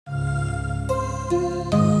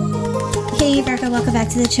Hey Virgo, welcome back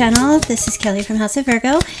to the channel. This is Kelly from House of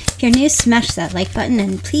Virgo. If you're new, smash that like button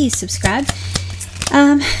and please subscribe.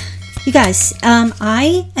 You guys,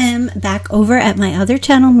 I am back over at my other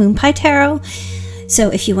channel, Moonpie Tarot. So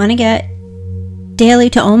if you want to get daily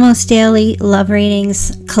to almost daily love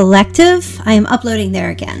readings collective, I am uploading there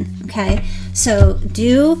again. Okay, so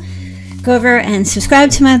do go over and subscribe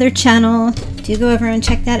to my other channel. Do go over and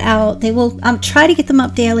check that out. They will try to get them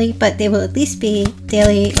up daily, but they will at least be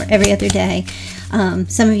daily or every other day.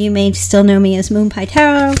 Some of you may still know me as Moonpie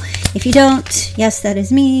Tarot. If you don't, yes, that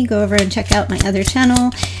is me. Go over and check out my other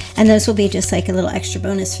channel, and those will be just like a little extra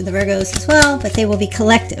bonus for the Virgos as well, but they will be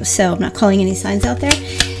collective, so I'm not calling any signs out there.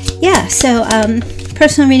 Yeah, so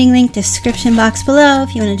personal reading link description box below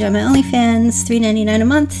if you want to join my OnlyFans, $3.99 a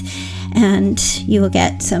month. And you will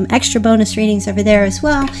get some extra bonus readings over there as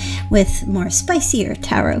well with more spicier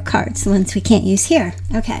tarot cards, the ones we can't use here.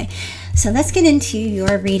 Okay, so let's get into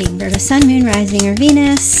your reading. Virgo Sun, Moon, Rising, or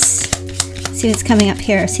Venus. Let's see what's coming up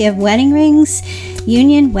here. So you have wedding rings,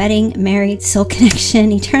 union, wedding, married, soul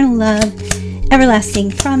connection, eternal love,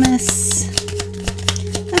 everlasting promise.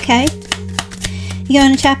 Okay. You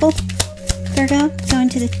going to chapel, Virgo? Going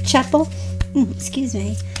to the chapel? Excuse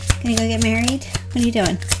me. Gonna go get married? What are you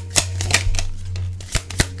doing?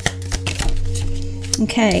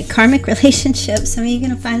 Okay, karmic relationships. Some of you are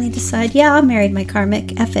going to finally decide, yeah, I married my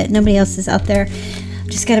karmic. F it. Nobody else is out there.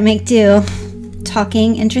 Just got to make do.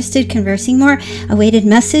 Talking, interested, conversing more. Awaited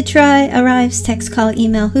message arrives. Text, call,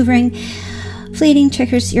 email, hoovering. Fleeting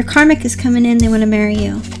triggers. Your karmic is coming in. They want to marry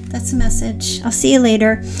you. That's a message. I'll see you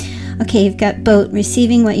later. Okay, you've got boat.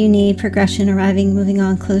 Receiving what you need. Progression, arriving, moving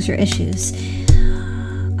on. Closure issues.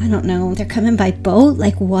 I don't know. They're coming by boat?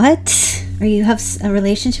 Like what? Or you have a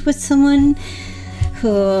relationship with someone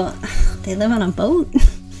who they live on a boat?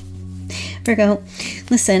 Virgo,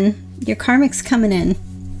 listen, your karmic's coming in.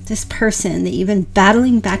 This person that you've been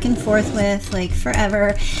battling back and forth with like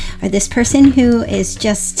forever, or this person who is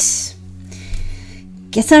just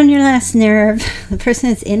gets on your last nerve, the person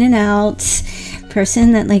that's in and out,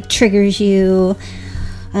 person that like triggers you,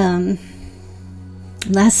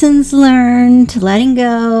 lessons learned, letting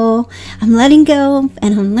go. I'm letting go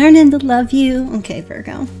and I'm learning to love you. Okay,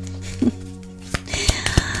 Virgo.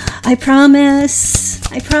 I promise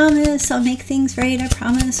I'll make things right. I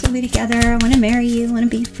promise we'll be together. I want to marry you. I want to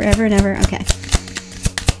be forever and ever. Okay.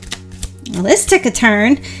 Well, this took a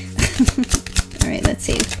turn. All right, let's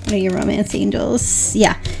see. What are your romance angels?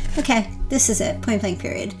 Yeah. Okay, this is it. Point blank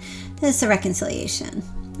period. This is a reconciliation.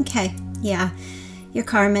 Okay, yeah. Your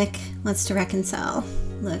karmic wants to reconcile.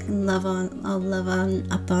 Look, and I'll love on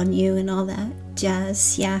up on you and all that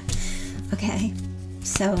jazz. Yeah. Okay.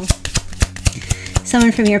 So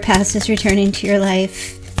someone from your past is returning to your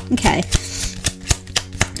life. Okay.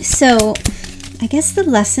 So I guess the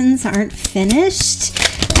lessons aren't finished.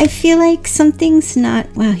 I feel like something's not...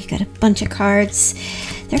 Wow, you got a bunch of cards.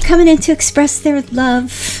 They're coming in to express their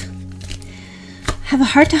love. Have a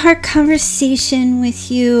heart-to-heart conversation with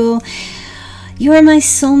you. You are my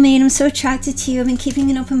soulmate. I'm so attracted to you. I've been keeping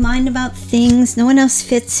an open mind about things. No one else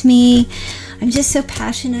fits me. I'm just so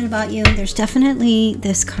passionate about you. There's definitely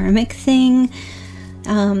this karmic thing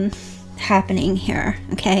happening here,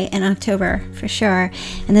 okay, in October for sure.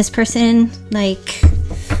 And this person, like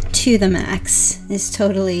to the max, is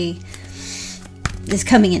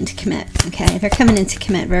coming in to commit. Okay, they're coming in to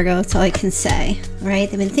commit, Virgo. That's all I can say. All right,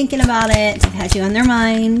 they've been thinking about it. They've had you on their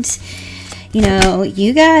mind. You know,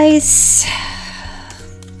 you guys,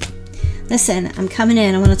 listen, I'm coming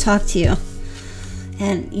in. I want to talk to you.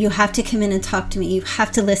 And you have to come in and talk to me. You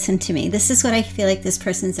have to listen to me. This is what I feel like this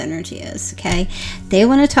person's energy is, okay? They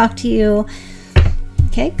want to talk to you.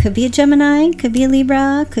 Okay, could be a Gemini, could be a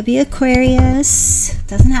Libra, could be Aquarius.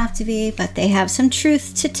 Doesn't have to be, but they have some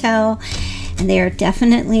truth to tell. And they are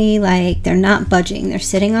definitely like, they're not budging. They're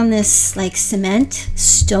sitting on this like cement,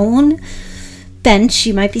 stone bench.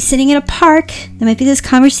 You might be sitting at a park. There might be this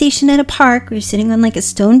conversation at a park where you're sitting on like a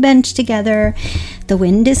stone bench together. The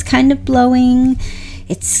wind is kind of blowing.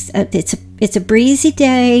 It's a breezy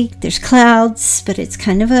day. There's clouds, but it's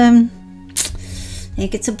kind of a,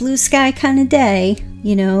 like it's a blue sky kind of day,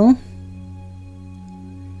 you know.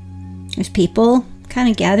 There's people kind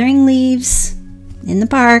of gathering leaves in the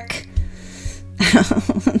park.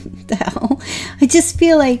 What the hell? I just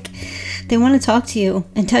feel like they want to talk to you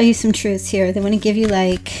and tell you some truths here. They want to give you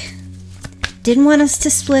like, didn't want us to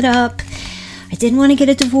split up. I didn't want to get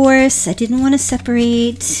a divorce. I didn't want to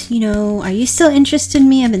separate. You know, are you still interested in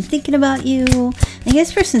me? I've been thinking about you. I think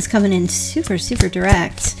this person's coming in super, super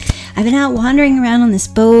direct. I've been out wandering around on this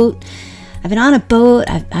boat. I've been on a boat.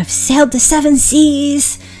 I've sailed the 7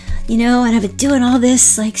 seas. you know, and I've been doing all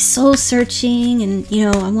this like soul searching, and you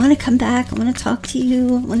know, I want to come back. I want to talk to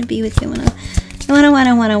you. I want to be with you. I want to.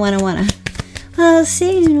 Well,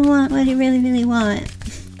 say you want what you really want.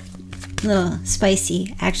 A little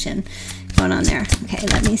spicy action going on there. Okay,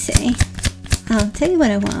 let me see. I'll tell you what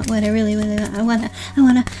I want. What I really want.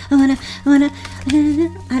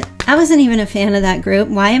 I wasn't even a fan of that group.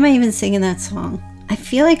 Why am I even singing that song? I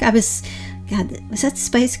feel like I was... God, was that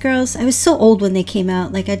Spice Girls? I was so old when they came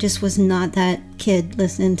out. Like, I just was not that kid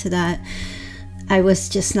listening to that. I was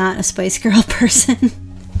just not a Spice Girl person.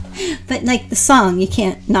 But, like, the song, you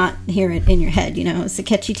can't not hear it in your head, you know? It's a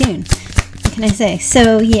catchy tune. What can I say?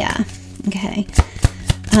 So, yeah. Okay.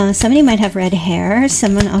 Somebody might have red hair.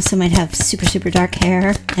 Someone also might have super dark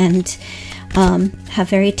hair and have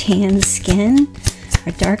very tan skin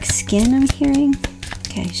or dark skin, I'm hearing.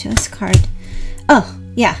 Okay, show us a card. Oh,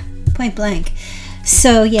 yeah, point blank.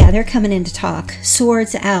 So, yeah, they're coming in to talk.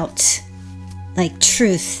 Swords out. Like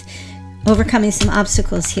truth. Overcoming some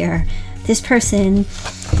obstacles here. This person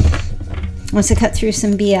wants to cut through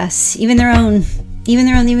some BS. Even their own. Even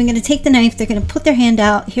going to take the knife. They're going to put their hand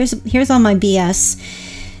out. Here's all my BS.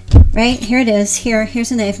 Right? Here it is.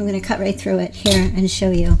 Here's a knife. I'm going to cut right through it here and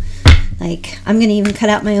show you. Like, I'm going to even cut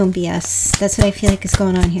out my own BS. That's what I feel like is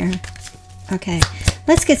going on here. Okay.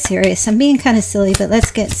 Let's get serious. I'm being kind of silly, but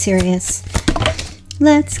let's get serious.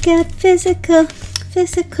 Let's get physical.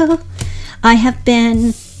 I have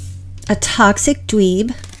been a toxic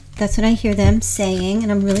dweeb. That's what I hear them saying,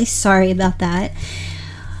 and I'm really sorry about that.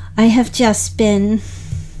 I have just been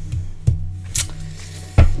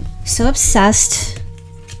so obsessed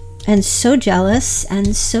and so jealous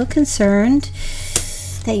and so concerned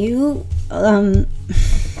that you were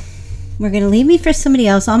going to leave me for somebody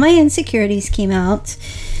else. All my insecurities came out,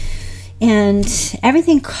 and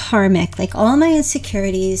everything karmic, like all my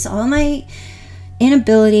insecurities, all my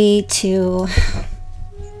inability to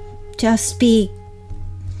just be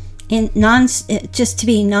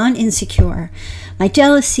non-insecure, my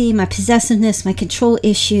jealousy, my possessiveness, my control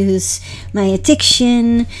issues, my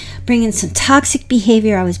addiction, bringing some toxic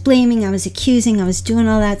behavior. I was blaming, I was accusing, I was doing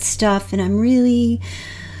all that stuff, and I'm really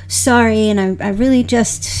sorry, and I really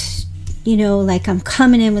just, you know, like I'm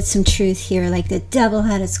coming in with some truth here, like the devil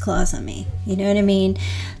had its claws on me, you know what I mean?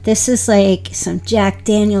 This is like some Jack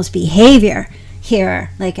Daniels behavior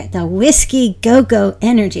here, like the whiskey go-go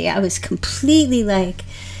energy. I was completely like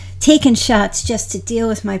taking shots just to deal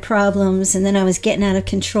with my problems, and then I was getting out of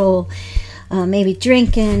control, maybe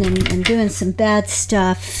drinking and doing some bad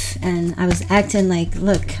stuff, and I was acting like,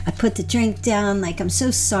 look, I put the drink down, like I'm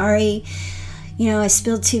so sorry, you know, I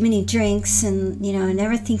spilled too many drinks, and you know,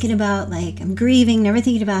 never thinking about, like, I'm grieving, never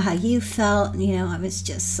thinking about how you felt, you know, I was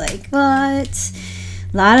just like, what?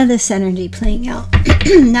 A lot of this energy playing out.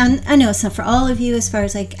 Now, I know it's not for all of you as far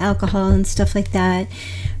as like alcohol and stuff like that,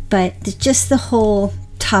 but just the whole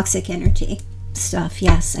toxic energy stuff.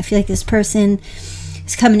 Yes, I feel like this person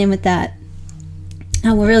is coming in with that.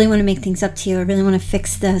 I really want to make things up to you. I really want to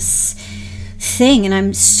fix this thing, and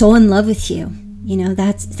I'm so in love with you. You know,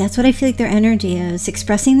 that's what I feel like their energy is,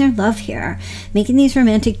 expressing their love here, making these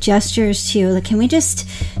romantic gestures to you. Like, can we just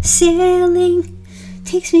sailing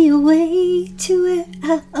takes me away to where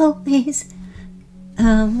I always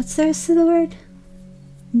what's the rest of the word?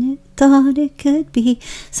 Thought it could be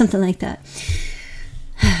something like that.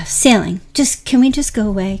 Sailing. Can we just go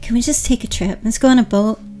away? Can we just take a trip? Let's go on a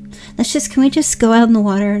boat. Can we just go out in the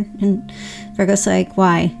water? And Virgo's like,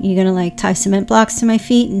 why? You gonna like tie cement blocks to my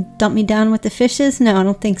feet and dump me down with the fishes? No, I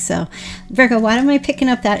don't think so. Virgo, why am I picking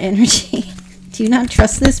up that energy? Do you not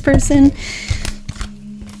trust this person?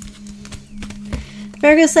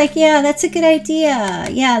 Virgo's like, yeah, that's a good idea.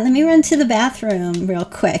 Yeah, let me run to the bathroom real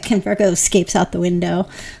quick. And Virgo escapes out the window.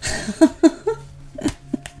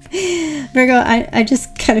 Virgo, I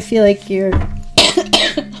just kind of feel like you're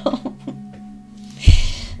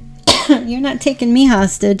you're not taking me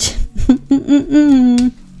hostage.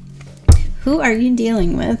 Who are you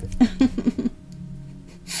dealing with?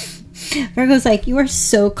 Virgo's like, you are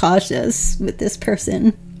so cautious with this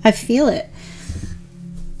person. I feel it.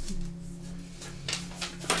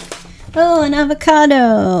 Oh, an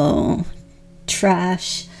avocado.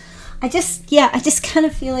 Trash. I just kind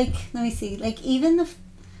of feel like, let me see, like even the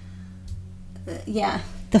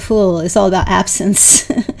Fool is all about absence.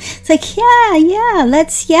 It's like,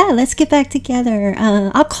 let's get back together.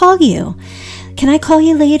 I'll call you. Can I call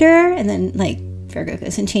you later? And then like Virgo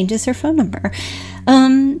goes and changes her phone number.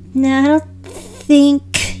 No, I don't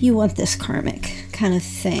think you want this karmic kind of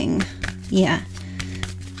thing. Yeah.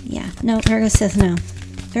 No, Virgo says no.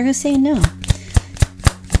 Virgo's saying no.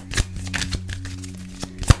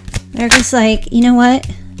 Virgo's like, you know what?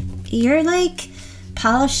 you're like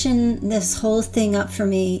polishing this whole thing up for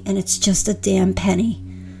me, and it's just a damn penny.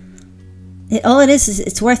 All it is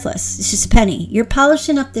it's worthless. It's just a penny. You're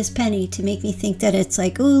polishing up this penny to make me think that it's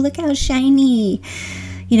like, oh, look how shiny,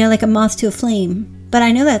 you know, like a moth to a flame. But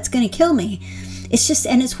I know that's going to kill me. It's just,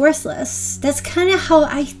 and it's worthless. That's kind of how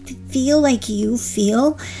I feel like you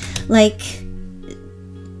feel. Like,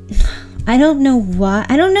 I don't know why.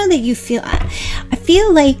 I don't know that you feel, I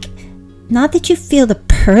feel like, not that you feel the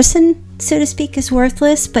person, so to speak, is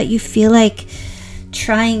worthless, but you feel like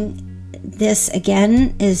trying this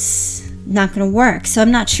again is not going to work. So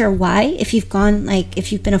I'm not sure why. If you've gone, like,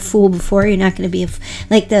 if you've been a fool before, you're not going to be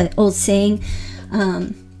like the old saying,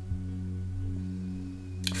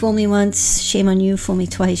 fool me once, shame on you. Fool me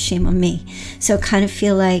twice, shame on me. So kind of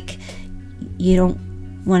feel like you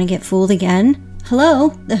don't want to get fooled again. Hello,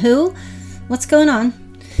 the who? What's going on?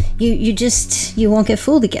 You won't get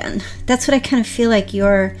fooled again. That's what I kind of feel like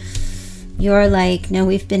you're like, no,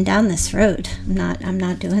 we've been down this road. I'm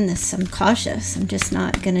not doing this. I'm cautious. I'm just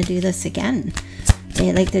not going to do this again.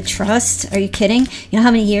 Like the trust. Are you kidding? You know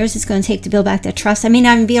how many years it's going to take to build back that trust? I may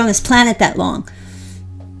not even be on this planet that long.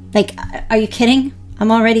 Like, are you kidding?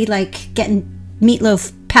 I'm already like getting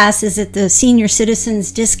meatloaf passes at the senior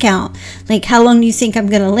citizens discount. Like, how long do you think I'm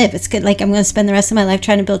going to live? It's good. Like, I'm going to spend the rest of my life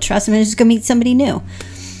trying to build trust. I'm just going to meet somebody new.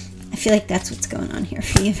 I feel like that's what's going on here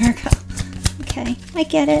for you, Virgo. Okay, I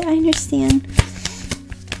get it. I understand.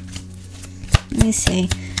 Let me see.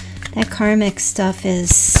 That karmic stuff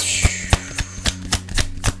is...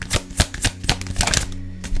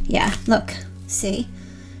 Yeah, look. See?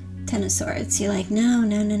 Ten of Swords. You're like,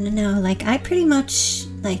 no. Like, I pretty much,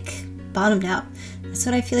 like, bottomed out. That's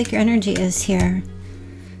what I feel like your energy is here.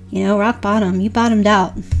 You know, rock bottom. You bottomed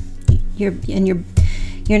out. You're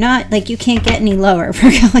not, like, you can't get any lower,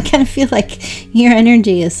 Virgo. I kind of feel like your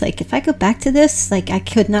energy is like, if I go back to this, like, I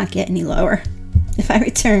could not get any lower. If I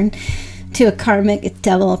return to a karmic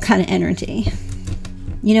devil kind of energy.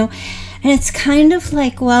 You know? And it's kind of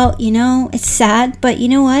like, well, you know, it's sad, but you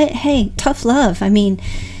know what? Hey, tough love. I mean,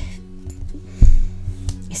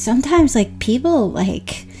 sometimes, like, people,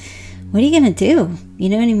 like, what are you going to do? You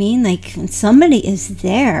know what I mean? Like, when somebody is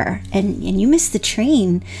there and you miss the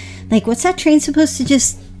train, like, what's that train supposed to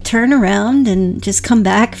just turn around and just come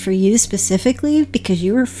back for you specifically because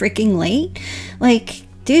you were freaking late? Like,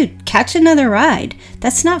 dude, catch another ride.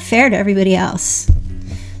 That's not fair to everybody else.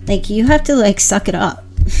 Like, you have to, like, suck it up.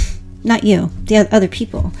 Not you, the other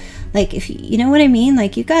people. Like, if you know what I mean?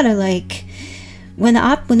 Like, you gotta, like, when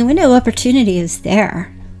the window of opportunity is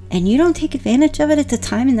there and you don't take advantage of it at the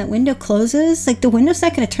time and that window closes, like, the window's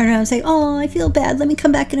not going to turn around and say, oh, I feel bad, let me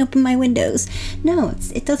come back and open my windows. No,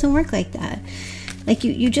 it doesn't work like that. Like,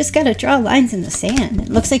 you just got to draw lines in the sand. It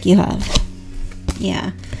looks like you have.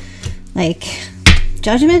 Yeah. Like,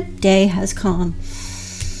 Judgment Day has come.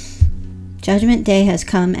 Judgment Day has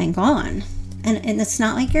come and gone. And it's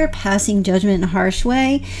not like you're passing judgment in a harsh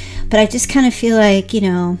way, but I just kind of feel like, you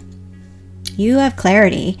know, you have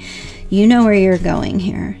clarity. You know where you're going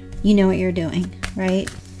here. You know what you're doing, right?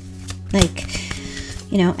 Like,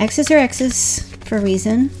 you know, exes are exes for a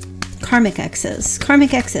reason. Karmic exes.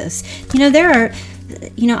 Karmic exes. You know, there are,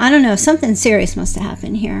 you know, I don't know, something serious must have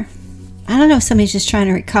happened here. I don't know if somebody's just trying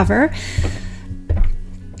to recover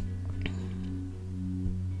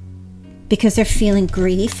because they're feeling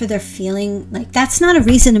grief, or they're feeling like, that's not a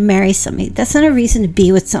reason to marry somebody. That's not a reason to be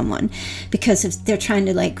with someone, because if they're trying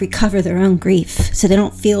to, like, recover their own grief so they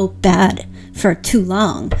don't feel bad for too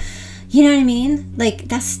long. You know what I mean? Like,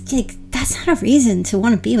 that's not a reason to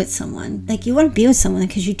want to be with someone. Like, you want to be with someone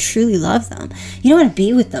because you truly love them. You don't want to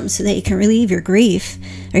be with them so that you can relieve your grief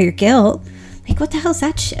or your guilt. Like, what the hell's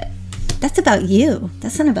that shit? That's about you.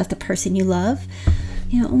 That's not about the person you love.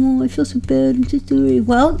 You know, oh, I feel so bad. I'm just doing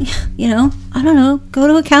well. You know, I don't know. Go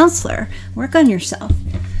to a counselor. Work on yourself.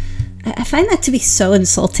 I find that to be so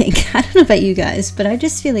insulting. I don't know about you guys, but I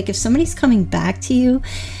just feel like if somebody's coming back to you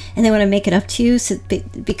and they want to make it up to you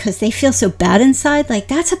because they feel so bad inside, like,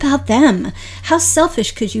 that's about them. How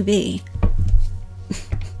selfish could you be?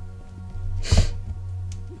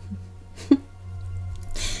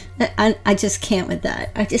 I just can't with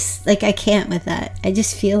that. I can't with that. I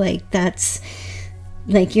just feel like that's...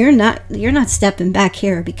 Like, you're not stepping back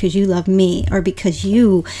here because you love me or because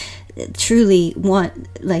you truly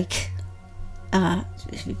want, like,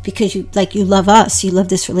 because you love us, you love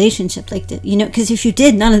this relationship, like, you know, because if you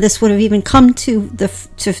did, none of this would have even come to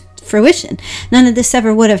fruition. None of this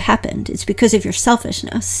ever would have happened. It's because of your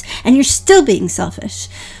selfishness, and you're still being selfish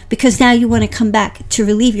because now you want to come back to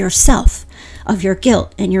relieve yourself of your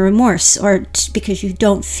guilt and your remorse, or because you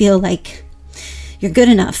don't feel like you're good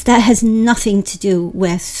enough. That has nothing to do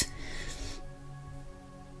with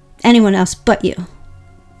anyone else but you.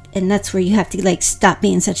 And that's where you have to like stop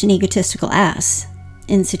being such an egotistical ass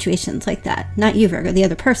in situations like that. Not you, Virgo, the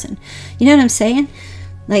other person. You know what I'm saying?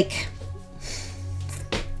 Like,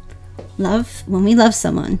 love, when we love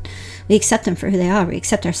someone, we accept them for who they are. We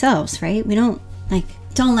accept ourselves, right? We don't, like,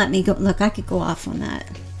 don't let me go. Look, I could go off on that.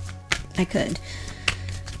 I could.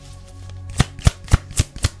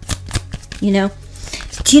 You know?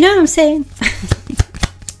 Do you know what I'm saying?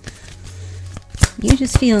 You're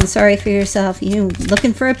just feeling sorry for yourself. You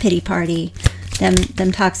looking for a pity party.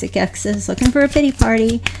 Them toxic exes looking for a pity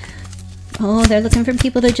party. Oh, they're looking for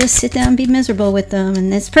people to just sit down and be miserable with them.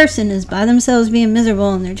 And this person is by themselves being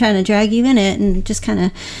miserable, and they're trying to drag you in it. And just kind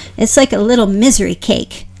of, it's like a little misery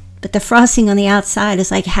cake. But the frosting on the outside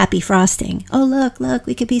is like happy frosting. Oh, look,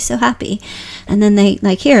 we could be so happy. And then they,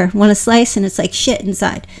 like, here, want a slice, and it's like shit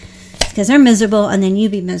inside. Because they're miserable, and then you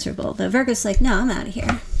be miserable. But Virgo's like, no, I'm out of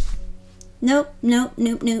here. Nope.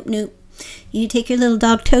 You take your little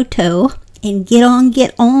dog Toto and get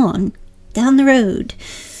on down the road.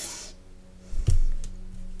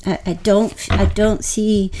 I don't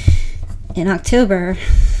see in October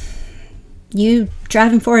you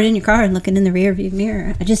driving forward in your car and looking in the rear view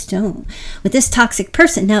mirror. I just don't. With this toxic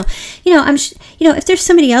person. Now, if there's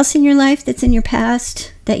somebody else in your life that's in your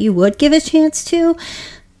past that you would give a chance to,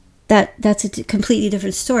 that's a completely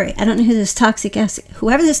different story. I don't know who this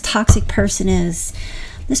whoever this toxic person is.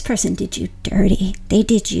 This person did you dirty. They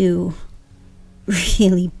did you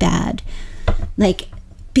really bad. Like,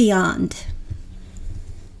 beyond.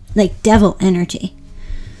 Like devil energy.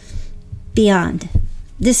 Beyond.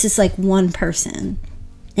 This is like one person.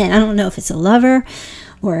 And I don't know if it's a lover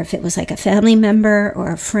or if it was like a family member or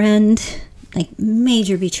a friend. Like,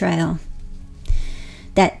 major betrayal.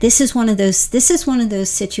 That this is one of those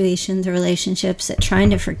situations or relationships that trying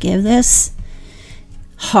to forgive this,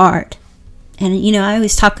 hard. And I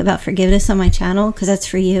always talk about forgiveness on my channel because that's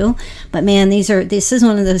for you. But man, this is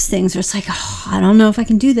one of those things where it's like, oh, I don't know if I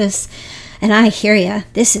can do this. And I hear ya.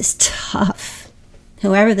 This is tough.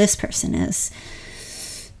 Whoever this person is.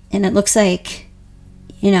 And it looks like,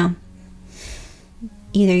 either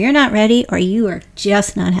you're not ready or you are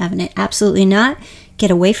just not having it. Absolutely not. Get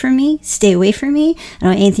away from me. Stay away from me. I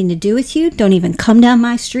don't have anything to do with you. Don't even come down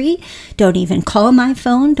my street. Don't even call my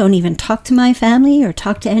phone. Don't even talk to my family or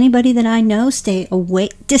talk to anybody that I know. Stay away.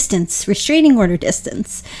 Distance. Restraining order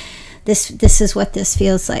distance. This is what this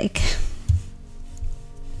feels like.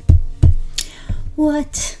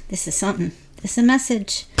 What? This is something. This is a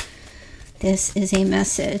message. This is a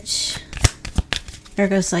message.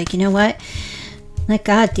 Virgo's like, you know what? Let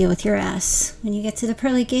God deal with your ass. When you get to the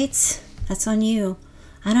pearly gates, that's on you.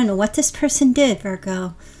 I don't know what this person did,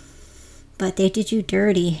 Virgo, but they did you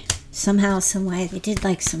dirty somehow, some way. They did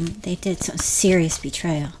some serious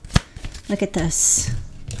betrayal. Look at this.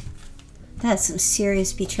 That's some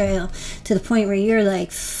serious betrayal to the point where you're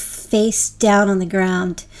like face down on the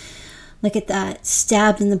ground. Look at that.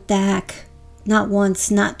 Stabbed in the back. Not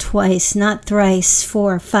once, not twice, not thrice,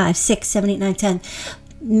 4, 5, 6, 7, 8, 9, 10.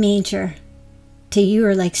 Major. To you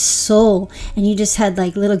are like soul, and you just had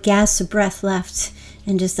like little gas of breath left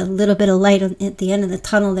and just a little bit of light at the end of the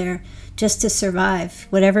tunnel there just to survive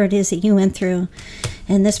whatever it is that you went through.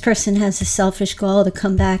 And this person has a selfish goal to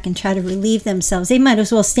come back and try to relieve themselves. They might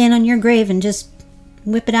as well stand on your grave and just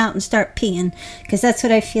whip it out and start peeing, because that's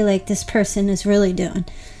what I feel like this person is really doing.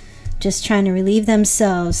 Just trying to relieve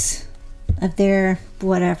themselves of their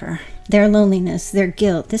whatever, their loneliness, their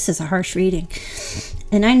guilt. This is a harsh reading.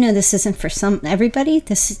 And I know this isn't for everybody.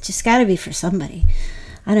 This is just got to be for somebody.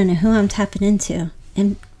 I don't know who I'm tapping into.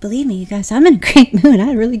 And believe me, you guys, I'm in a great mood. I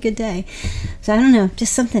had a really good day. So I don't know,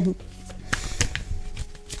 just something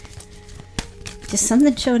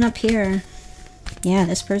showing up here. Yeah,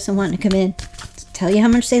 this person wanting to come in, tell you how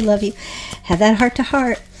much they love you. Have that heart to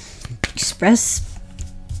heart. Express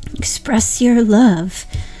your love.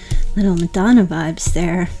 Little Madonna vibes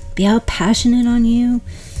there. Be all passionate on you.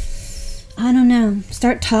 I don't know.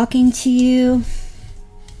 Start talking to you.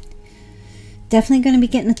 Definitely going to be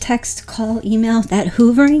getting a text, call, email. That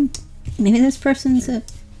hoovering. Maybe this person's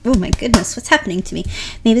oh my goodness, what's happening to me?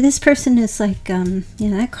 Maybe this person is like,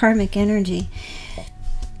 that karmic energy.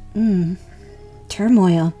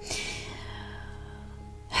 Turmoil.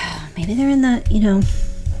 Maybe they're in the,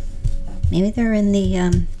 maybe they're in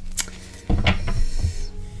the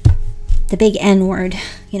big N word,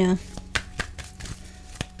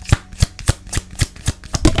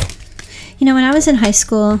 when I was in high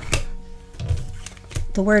school,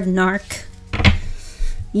 the word narc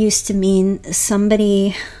used to mean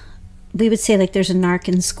somebody, we would say like there's a narc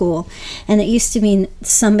in school, and it used to mean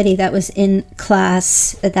somebody that was in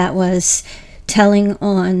class that was telling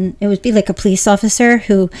on, it would be like a police officer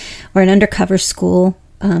who, or an undercover school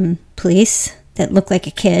police that looked like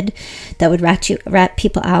a kid that would rat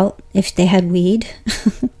people out if they had weed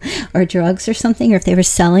or drugs or something, or if they were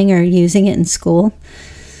selling or using it in school.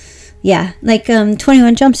 Yeah, like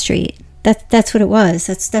 21 Jump Street. That's what it was.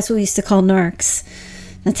 That's what we used to call narcs.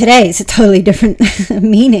 Now today it's a totally different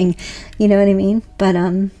meaning, you know what I mean? But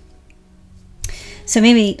so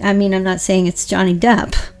maybe, I mean, I'm not saying it's Johnny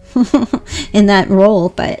Depp in that role,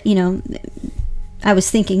 but you know, I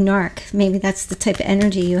was thinking narc. Maybe that's the type of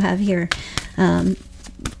energy you have here.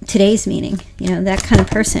 Today's meaning, you know, that kind of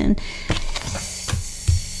person.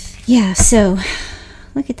 Yeah, so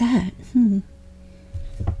look at that.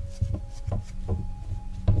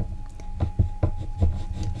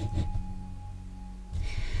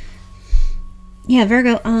 Yeah,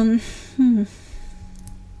 Virgo,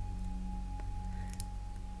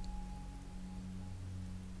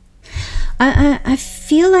 I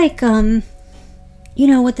feel like, you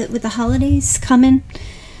know, with the holidays coming,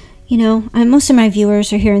 you know, most of my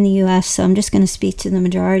viewers are here in the U.S., so I'm just going to speak to the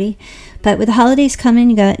majority. But with the holidays coming,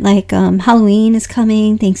 you got like Halloween is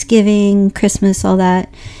coming, Thanksgiving, Christmas, all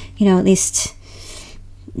that. You know, at least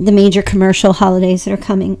the major commercial holidays that are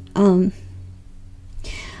coming.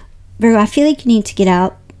 Virgo, I feel like you need to get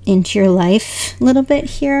out into your life a little bit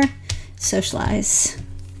here. Socialize.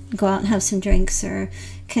 Go out and have some drinks or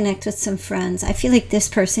connect with some friends. I feel like this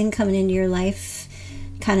person coming into your life,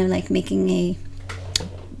 kind of like making a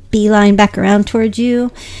beeline back around towards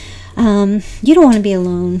you. You don't want to be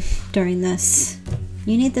alone during this.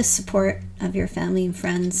 You need the support of your family and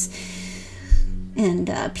friends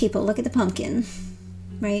and people. Look at the pumpkin,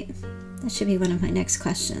 right? That should be one of my next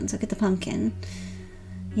questions. Look at the pumpkin.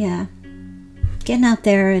 Yeah, getting out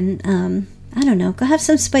there and I don't know, go have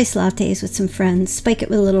some spice lattes with some friends, spike it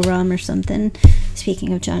with a little rum or something.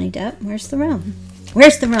 Speaking of Johnny Depp, where's the rum?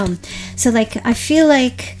 Where's the rum? So like, I feel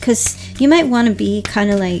like, because you might want to be kind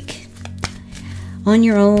of like on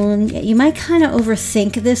your own, you might kind of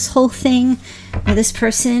overthink this whole thing with this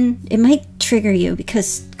person. It might trigger you,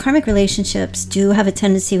 because karmic relationships do have a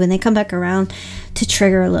tendency when they come back around to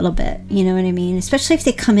trigger a little bit, you know what I mean? Especially if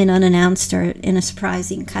they come in unannounced or in a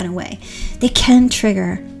surprising kind of way. They can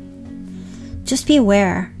trigger. Just be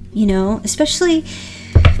aware, you know, especially,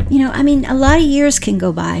 you know, I mean, a lot of years can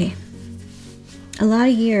go by. A lot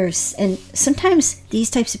of years. And sometimes these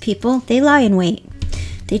types of people, they lie in wait.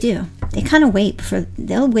 They do. They kind of wait for,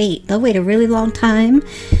 they'll wait a really long time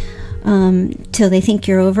till they think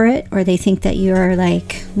you're over it, or they think that you're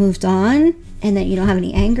like moved on and that you don't have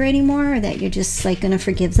any anger anymore, or that you're just like going to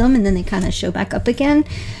forgive them, and then they kind of show back up again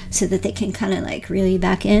so that they can kind of like reel you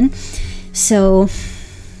back in. So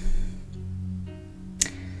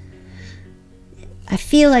I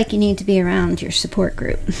feel like you need to be around your support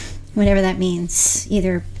group, whatever that means.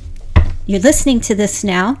 Either you're listening to this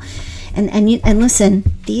now, and listen,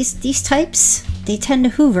 these types, they tend to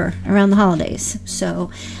hoover around the holidays.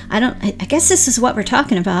 So I guess this is what we're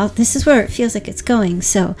talking about. This is where it feels like it's going.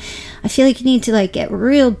 So I feel like you need to like get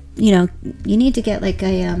real, you know, you need to get like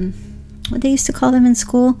a what they used to call them in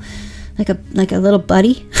school, like a little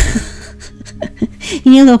buddy.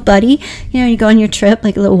 You need a little buddy, you know, you go on your trip,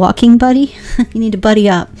 like a little walking buddy. You need to buddy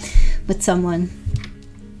up with someone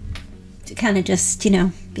to kind of just, you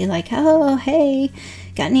know, be like, oh, hey,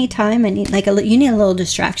 got any time? I need like you need a little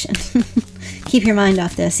distraction. Keep your mind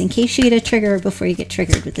off this in case you get a trigger before you get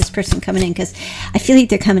triggered with this person coming in, because I feel like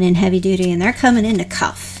they're coming in heavy duty, and they're coming into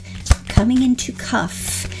cuff. Coming into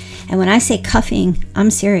cuff. And when I say cuffing, I'm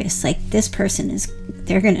serious. Like, this person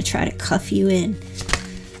they're going to try to cuff you in.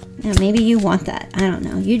 Now, maybe you want that. I don't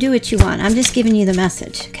know. You do what you want. I'm just giving you the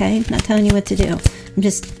message, okay? I'm not telling you what to do. I'm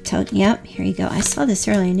just telling, yep, here you go. I saw this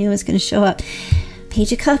earlier. I knew it was going to show up.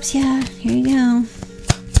 Page of Cups, yeah, here you go.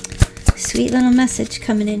 Sweet little message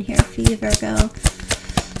coming in here for you, Virgo.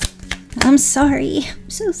 I'm sorry. I'm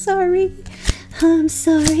so sorry. I'm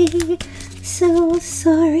sorry. So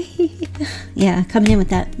sorry. Yeah, coming in with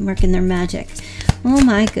that, working their magic. Oh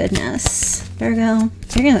my goodness. Virgo,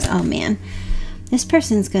 you're gonna, oh man. This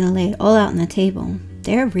person's gonna lay it all out on the table.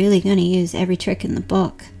 They're really gonna use every trick in the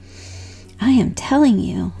book. I am telling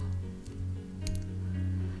you.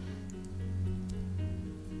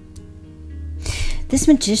 This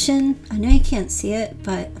magician, I know you can't see it,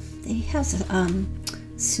 but he has a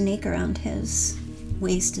snake around his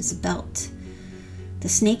waist as a belt. The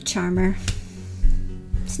snake charmer.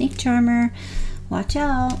 Snake charmer. Watch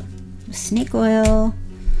out. Snake oil.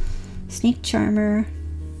 Snake charmer.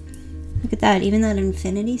 Look at that. Even that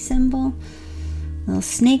infinity symbol. Little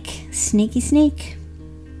snake. Snaky snake.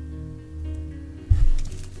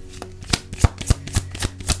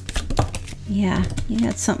 Yeah, you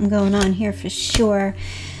got something going on here for sure.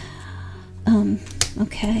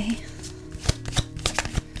 Okay.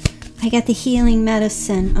 I got the healing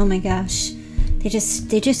medicine. Oh my gosh. They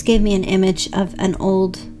just gave me an image of an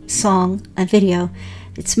old song, a video.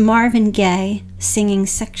 It's Marvin Gaye singing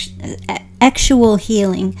Actual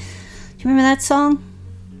Healing. Do you remember that song?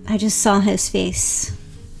 I just saw his face.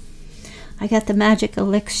 I got the magic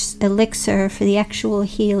elixir for the actual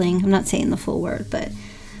healing. I'm not saying the full word, but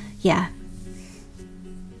yeah.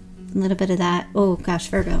 A little bit of that. Oh gosh,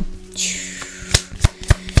 Virgo.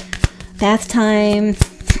 Bath time.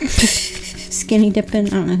 Skinny dipping.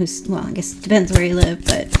 I don't know who's, well, I guess it depends where you live,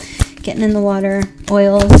 but getting in the water,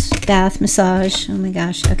 oils, bath, massage. Oh my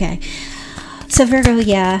gosh. Okay. So Virgo,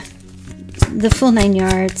 yeah. The full 9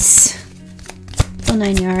 yards. Full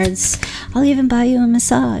 9 yards. I'll even buy you a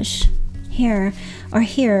massage. Here. Or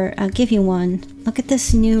here, I'll give you one. Look at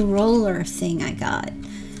this new roller thing I got.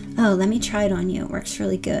 Oh, let me try it on you. It works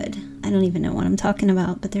really good. I don't even know what I'm talking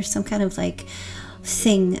about, but there's some kind of like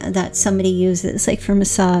thing that somebody uses like for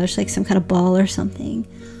massage, like some kind of ball or something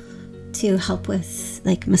to help with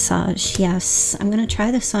like massage. Yes, I'm gonna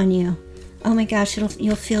try this on you. Oh my gosh,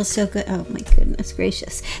 you'll feel so good. Oh my goodness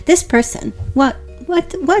gracious. This person, what?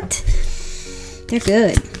 They're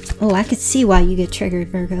good. Oh, I could see why you get triggered,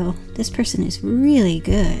 Virgo. This person is really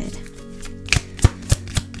good.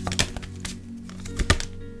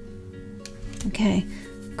 Okay,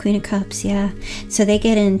 Queen of Cups, yeah. So they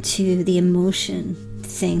get into the emotion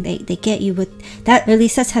thing. They get you with that, or at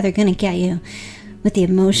least that's how they're gonna get you, with the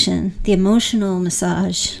emotion, the emotional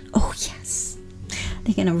massage. Oh yes,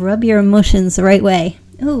 they're gonna rub your emotions the right way.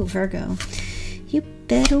 Oh, Virgo, you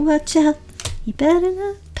better watch out. You better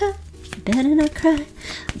not pout. You better not cry.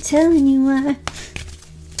 I'm telling you why.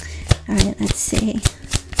 All right, let's see.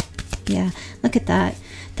 Yeah, look at that.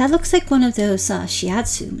 That looks like one of those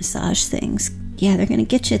shiatsu massage things. Yeah, they're going to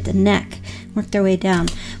get you at the neck, work their way down.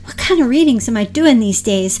 What kind of readings am I doing these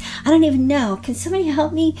days? I don't even know. Can somebody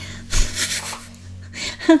help me?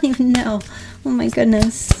 I don't even know. Oh my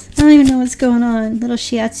goodness. I don't even know what's going on. Little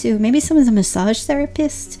shiatsu. Maybe someone's a massage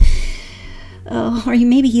therapist. Oh, or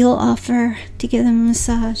maybe you'll offer to give them a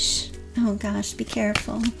massage. Oh gosh, be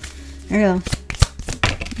careful. There we go.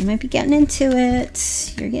 You might be getting into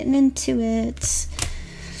it. You're getting into it.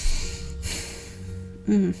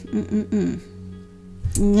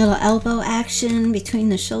 Little elbow action between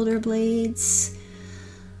the shoulder blades.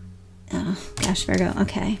 Oh gosh, Virgo.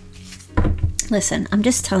 Okay. Listen, I'm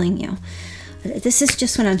just telling you. This is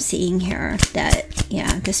just what I'm seeing here. That,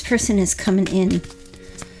 yeah, this person is coming in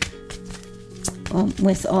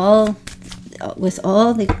with all the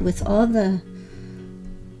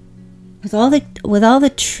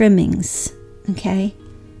trimmings. Okay.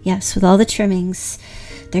 Yes, with all the trimmings.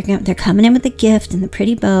 They're coming in with the gift and the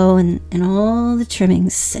pretty bow and all the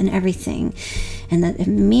trimmings and everything, and the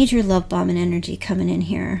major love bomb and energy coming in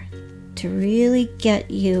here to really get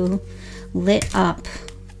you lit up,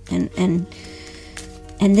 and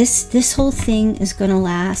this whole thing is going to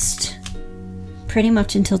last pretty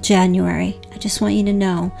much until January. I just want you to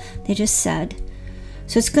know, they just said.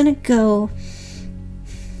 So it's going to go,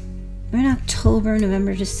 we're in October,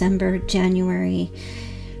 November, December, January,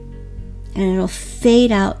 and it'll fade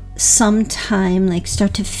out sometime, like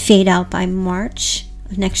start to fade out by March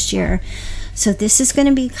of next year. So this is going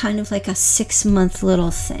to be kind of like a 6-month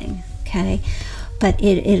little thing, okay? But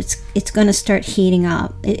it's going to start heating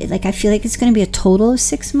up. Like, I feel like it's going to be a total of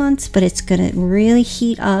 6 months, but it's going to really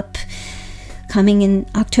heat up coming in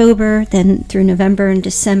October, then through November and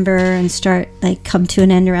December, and start like come to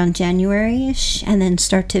an end around January-ish, and then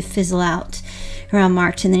start to fizzle out around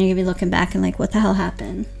March, and then you're going to be looking back and like, what the hell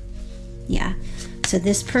happened? Yeah, so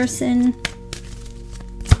this person,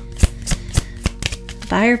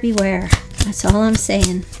 buyer beware. That's all I'm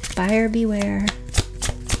saying. Buyer beware.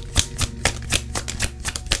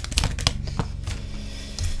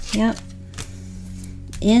 Yep.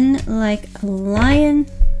 In like a lion,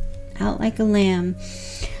 out like a lamb.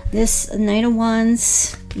 This Knight of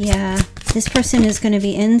Wands, yeah, this person is going to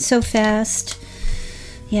be in so fast.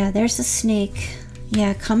 Yeah, there's a snake.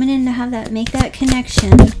 Yeah, coming in to have that, make that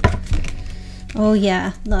connection. Oh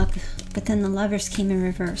yeah, look, but then the Lovers came in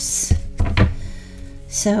reverse.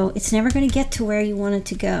 So it's never going to get to where you want it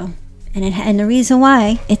to go. And the reason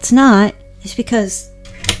why it's not is because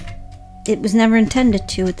it was never intended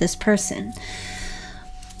to with this person.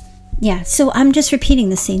 Yeah, so I'm just repeating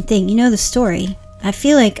the same thing. You know the story. I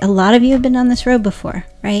feel like a lot of you have been on this road before,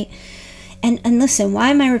 right? And listen, why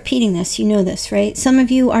am I repeating this? You know this, right? Some of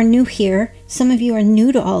you are new here. Some of you are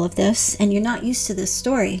new to all of this, and you're not used to this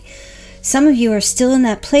story. Some of you are still in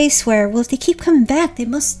that place where, well, if they keep coming back, they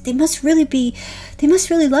must really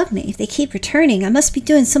love me. If they keep returning, I must be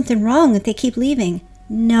doing something wrong if they keep leaving.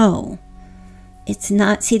 No, it's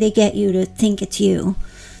not. See, they get you to think it's you.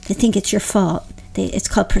 They think it's your fault.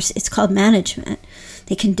 It's called management.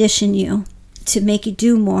 They condition you to make you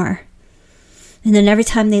do more. And then every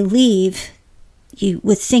time they leave, you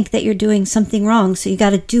would think that you're doing something wrong, so you got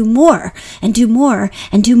to do more and do more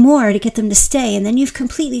and do more to get them to stay, and then you've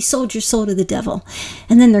completely sold your soul to the devil,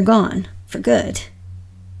 and then they're gone for good,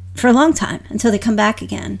 for a long time, until they come back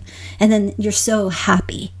again, and then you're so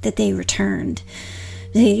happy that they returned.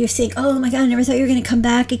 You're saying, oh my God, I never thought you were going to come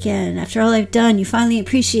back again. After all I've done, you finally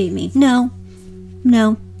appreciate me. No,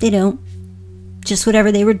 they don't. Just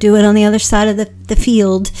whatever they were doing on the other side of the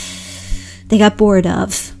field, they got bored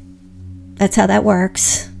of. That's how that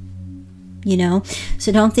works, you know?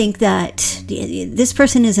 So don't think that this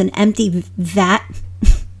person is an empty vat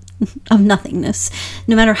of nothingness.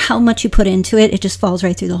 No matter how much you put into it, it just falls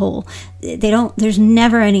right through the hole. There's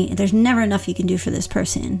never enough you can do for this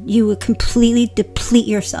person. You would completely deplete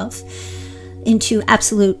yourself into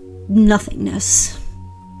absolute nothingness.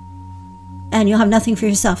 And you'll have nothing for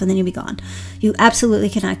yourself, and then you'll be gone. You absolutely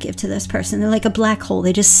cannot give to this person. They're like a black hole.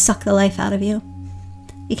 They just suck the life out of you.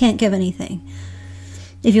 You can't give anything.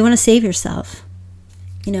 If you want to save yourself,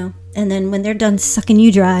 you know, and then when they're done sucking you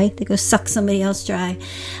dry, they go suck somebody else dry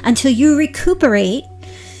until you recuperate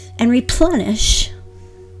and replenish,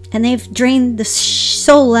 and they've drained the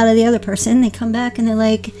soul out of the other person. They come back and they're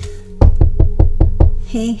like,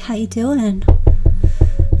 hey, how you doing?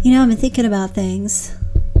 You know, I've been thinking about things.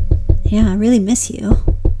 Yeah, I really miss you.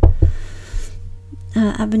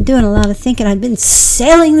 I've been doing a lot of thinking. I've been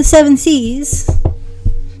sailing the 7 seas.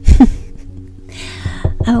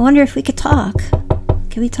 I wonder if we could talk.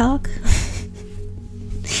 Can we talk?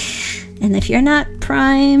 And if you're not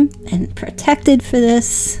prime and protected for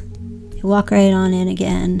this, you walk right on in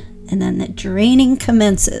again. And then the draining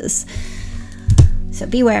commences. So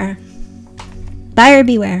beware. Buyer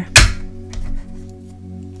beware.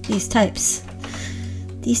 These types,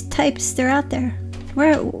 they're out there.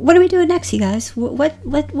 What are we doing next, you guys? What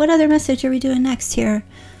other message are we doing next here?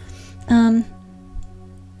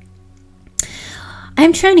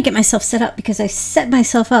 I'm trying to get myself set up because I set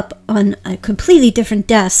myself up on a completely different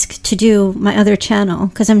desk to do my other channel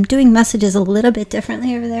because I'm doing messages a little bit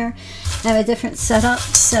differently over there. I have a different setup,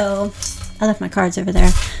 so I left my cards over there.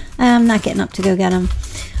 I'm not getting up to go get them.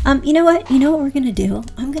 You know what? You know what we're gonna do?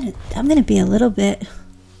 I'm gonna be a little bit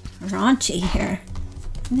raunchy here.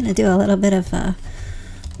 I'm gonna do a little bit of a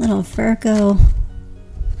little Virgo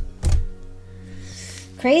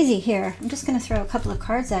crazy here. I'm just gonna throw a couple of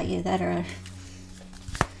cards at you that are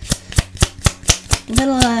a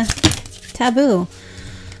little taboo.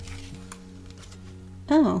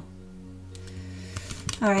 Oh.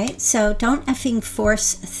 Alright, so don't effing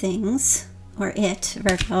force things, or it,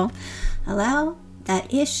 Virgo. Allow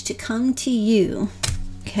that ish to come to you.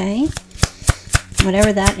 Okay?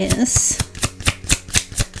 Whatever that is.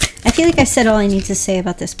 I feel like I said all I need to say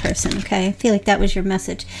about this person, okay? I feel like that was your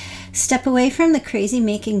message. Step away from the crazy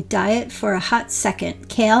making diet for a hot second.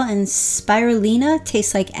 Kale and spirulina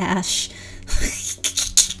taste like ash.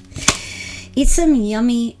 Eat some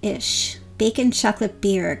yummy-ish. Bacon, chocolate,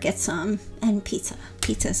 beer. Get some. And pizza.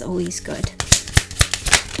 Pizza is always good.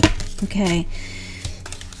 Okay.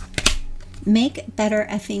 Make better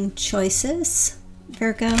effing choices,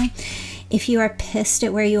 Virgo. If you are pissed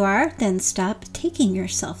at where you are, then stop taking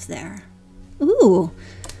yourself there. Ooh,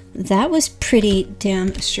 that was pretty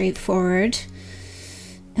damn straightforward.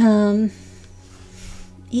 Eat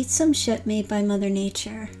some shit made by Mother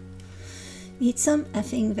Nature. Eat some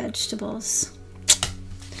effing vegetables.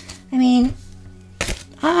 I mean,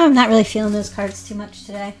 I'm not really feeling those cards too much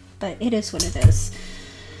today, but it is what it is.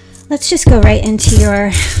 Let's just go right into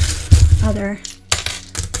your other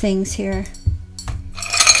things here.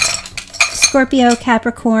 Scorpio,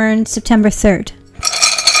 Capricorn, September 3rd.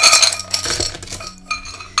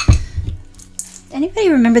 Anybody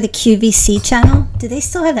remember the QVC channel? Do they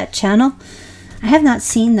still have that channel? I have not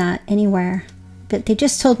seen that anywhere, but they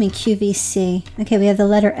just told me QVC. Okay, we have the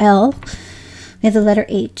letter L. We have the letter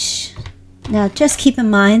H. Now, just keep in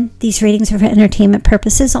mind, these readings are for entertainment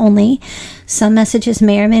purposes only. Some messages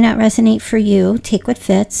may or may not resonate for you. Take what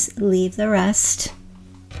fits, leave the rest.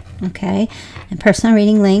 Okay, and personal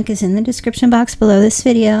reading link is in the description box below this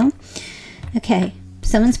video. Okay,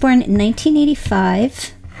 someone's born in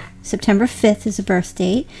 1985. September 5th is a birth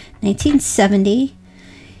date. 1970.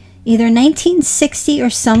 Either 1960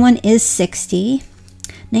 or someone is 60.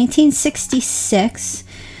 1966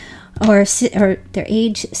 or their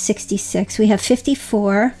age 66. We have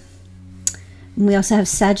 54. We also have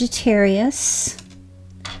Sagittarius.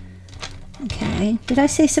 Okay. Did I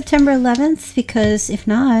say September 11th? Because if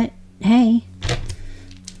not, hey.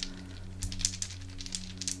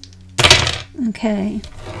 Okay.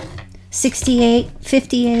 68,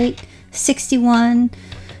 58, 61,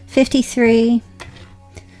 53,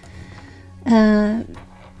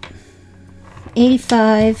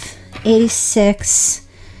 85, 86.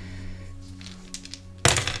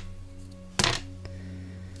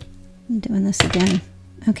 I'm doing this again.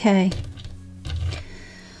 Okay.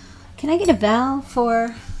 Can I get a vowel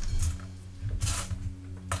for...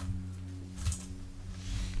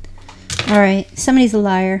 All right, somebody's a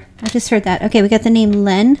liar. I just heard that. Okay, we got the name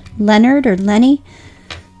Leonard or Lenny.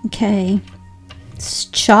 Okay. It's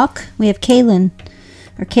Chalk. We have Kaylin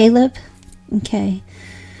or Caleb. Okay.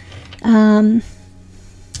 Oh,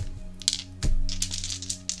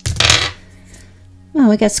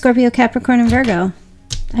 we got Scorpio, Capricorn, and Virgo.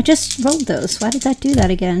 I just rolled those. Why did that do that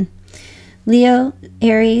again? Leo,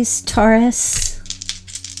 Aries, Taurus,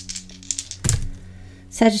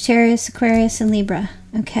 Sagittarius, Aquarius, and Libra.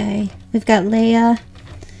 Okay. We've got Leia.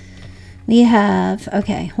 We have,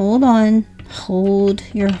 okay, hold on. Hold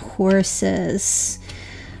your horses.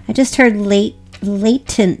 I just heard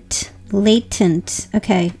latent.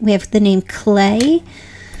 Okay, we have the name Clay.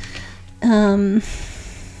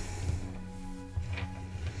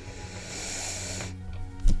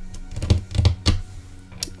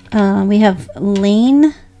 We have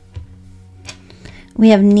Lane. We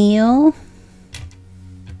have Neil.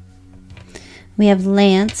 We have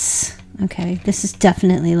Lance. Okay, this is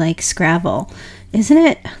definitely like Scrabble, isn't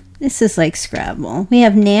it? This is like Scrabble. We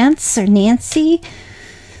have Nance or Nancy.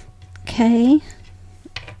 Okay.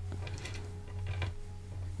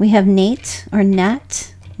 We have Nate or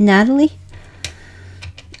Nat. Natalie.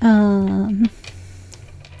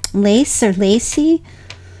 Lace or Lacey.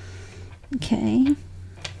 Okay.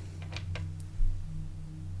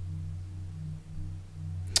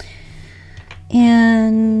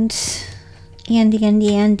 And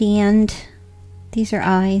these are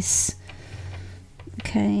eyes.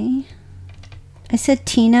 Okay. I said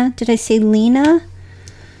Tina. Did I say Lena?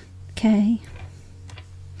 Okay.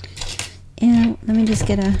 And let me just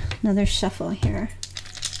get another shuffle here.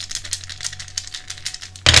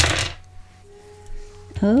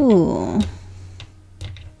 Oh.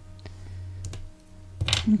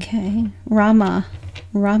 Okay. Rama.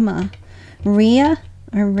 Ria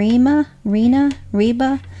or Rena,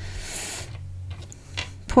 Reba.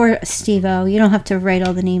 Poor Steve-O. You don't have to write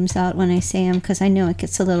all the names out when I say them because I know it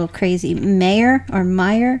gets a little crazy. Mayor or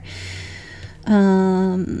Meyer.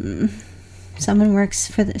 Someone works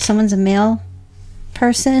for someone's a mail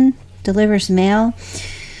person, delivers mail.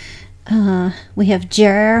 We have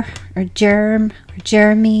Jeremy.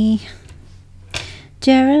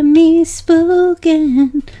 Jeremy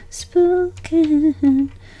spoken.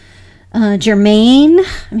 Jermaine.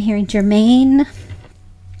 I'm hearing Jermaine.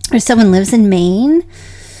 Or someone lives in Maine.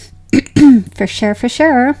 For sure.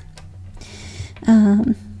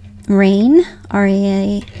 Rain.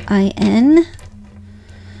 R-A-I-N.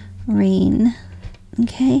 Rain.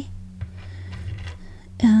 Okay.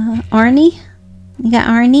 Arnie. You got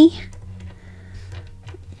Arnie?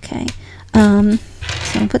 Okay.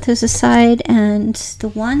 So I'll put those aside, and the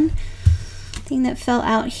one thing that fell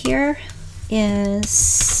out here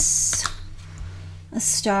is a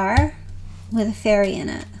star with a fairy in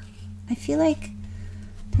it. I feel like,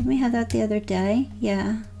 didn't we have that the other day?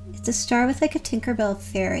 Yeah. It's a star with like a Tinkerbell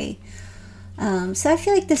fairy. So I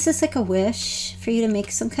feel like this is like a wish for you to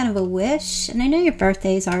make some kind of a wish. And I know your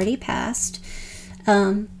birthday is already passed.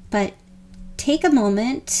 But take a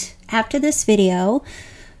moment after this video,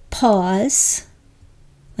 pause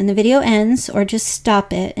when the video ends, or just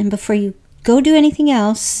stop it. And before you go do anything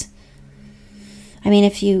else, I mean,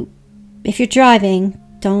 if you're driving,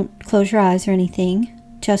 don't close your eyes or anything.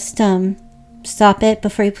 Just stop it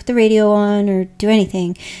before you put the radio on or do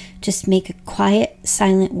anything. Just make a quiet,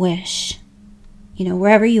 silent wish. You know,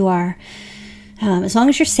 wherever you are. As long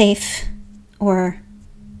as you're safe, or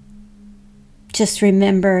just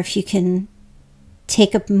remember, if you can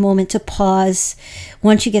take a moment to pause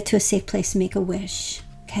once you get to a safe place, make a wish.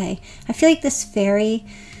 Okay. I feel like this fairy,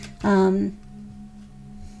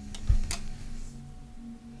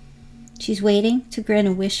 she's waiting to grant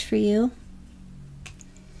a wish for you.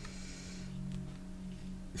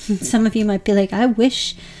 Some of you might be like, I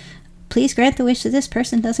wish, please grant the wish that this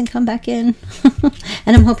person doesn't come back in.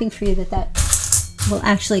 And I'm hoping for you that that will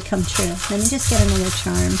actually come true. Let me just get another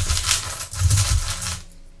charm.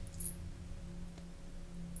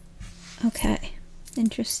 Okay,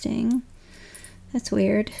 interesting. That's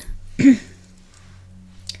weird.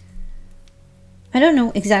 I don't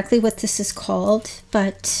know exactly what this is called,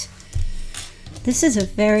 but this is a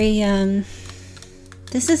very,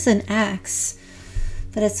 this is an axe,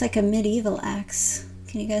 but it's like a medieval axe.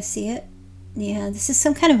 Can you guys see it? Yeah, this is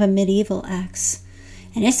some kind of a medieval axe.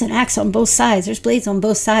 And it's an axe on both sides. There's blades on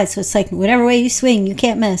both sides, so it's like whatever way you swing, you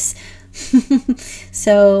can't miss.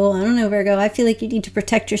 So, I don't know, Virgo. I feel like you need to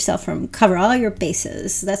protect yourself from cover all your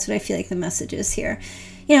bases. That's what I feel like the message is here.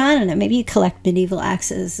 You know, I don't know, maybe you collect medieval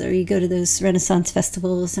axes or you go to those Renaissance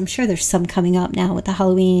festivals. I'm sure there's some coming up now with the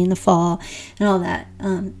Halloween, the fall, and all that.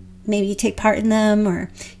 Maybe you take part in them or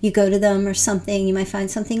you go to them or something. You might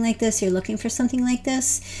find something like this. You're looking for something like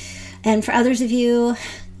this. And for others of you,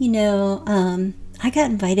 you know, I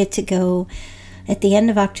got invited to go at the end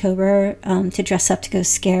of October to dress up to go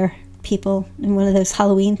scare people in one of those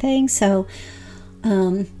Halloween things. So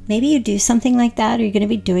maybe you do something like that, or you're going to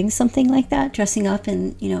be doing something like that, dressing up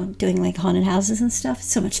and, you know, doing like haunted houses and stuff.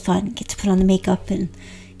 It's so much fun. Get to put on the makeup and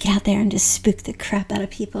get out there and just spook the crap out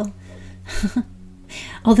of people.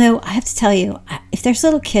 Although I have to tell you, if there's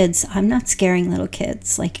little kids, I'm not scaring little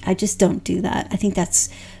kids. Like, I just don't do that. I think that's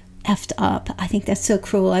effed up. I think that's so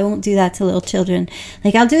cruel. I won't do that to little children.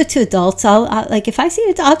 Like, I'll do it to adults. I'll like, if I see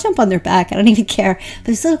it, I'll jump on their back. I don't even care.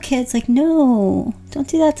 But it's little kids, like, no, don't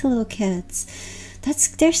do that to little kids.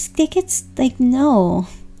 They get like, no.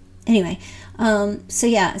 Anyway, so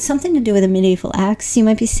yeah, something to do with a medieval axe you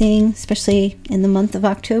might be seeing, especially in the month of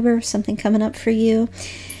October, something coming up for you.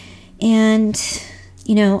 And,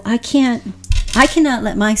 you know, I cannot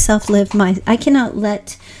let myself live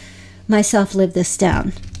this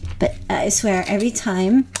down. But I swear, every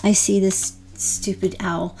time I see this stupid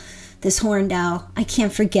owl, this horned owl, I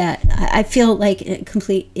can't forget. I feel like a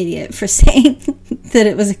complete idiot for saying that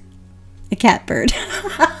it was a catbird.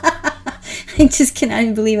 I just cannot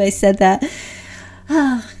even believe I said that.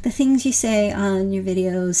 The things you say on your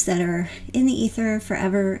videos that are in the ether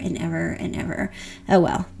forever and ever and ever. Oh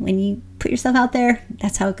well, when you put yourself out there,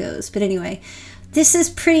 that's how it goes. But anyway, this is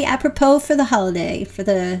pretty apropos for the holiday, for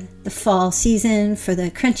the fall season, for the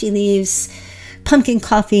crunchy leaves, pumpkin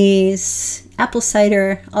coffees, apple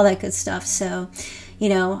cider, all that good stuff. So, you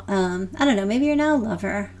know, I don't know, maybe you're an owl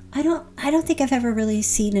lover. I don't think I've ever really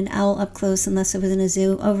seen an owl up close unless it was in a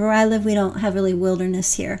zoo. Over where I live, we don't have really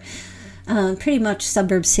wilderness here. Pretty much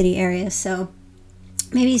suburb city area, so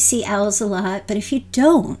maybe you see owls a lot. But if you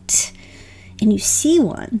don't and you see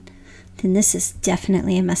one, then this is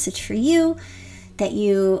definitely a message for you that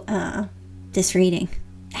you this reading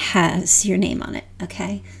has your name on it.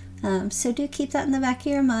 Okay, so do keep that in the back of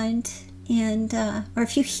your mind. And or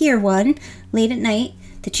if you hear one late at night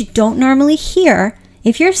that you don't normally hear,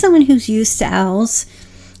 if you're someone who's used to owls,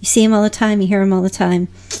 you see them all the time, you hear them all the time,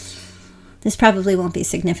 this probably won't be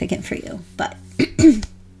significant for you. But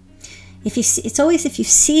if you see, it's always if you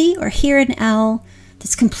see or hear an owl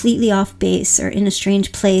that's completely off base or in a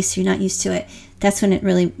strange place, you're not used to it, that's when it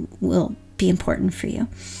really will be important for you.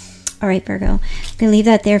 All right, Virgo, I'm gonna leave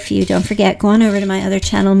that there for you. Don't forget, go on over to my other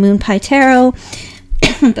channel, Moonpie Tarot.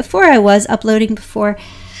 Before I was uploading,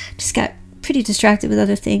 just got pretty distracted with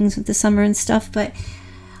other things with the summer and stuff, but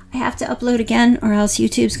I have to upload again or else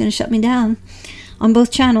YouTube's gonna shut me down on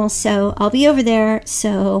both channels. So I'll be over there,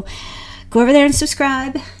 so go over there and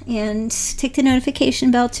subscribe and tick the notification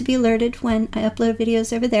bell to be alerted when I upload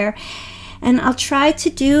videos over there. And I'll try to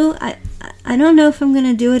do, I don't know if I'm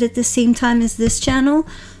gonna do it at the same time as this channel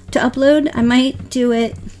to upload. I might do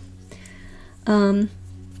it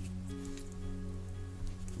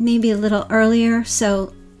maybe a little earlier,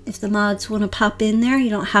 so if the mods want to pop in there, you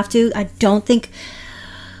don't have to. I don't think,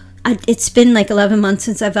 it's been like 11 months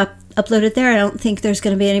since I've uploaded there. I don't think there's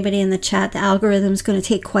going to be anybody in the chat. The algorithm's going to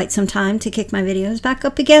take quite some time to kick my videos back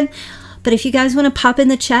up again. But if you guys want to pop in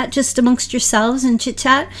the chat just amongst yourselves and chit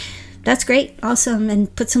chat, that's great. Awesome.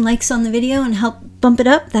 And put some likes on the video and help bump it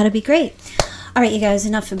up. That'd be great. All right, you guys,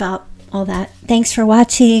 enough about all that. Thanks for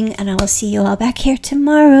watching, and I will see you all back here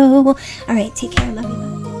tomorrow. All right, take care. Love you.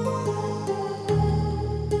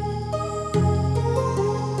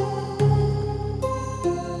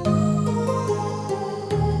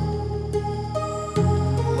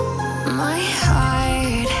 Bye.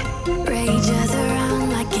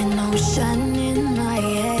 In my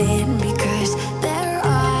head, because there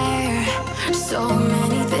are so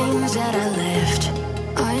many things that I let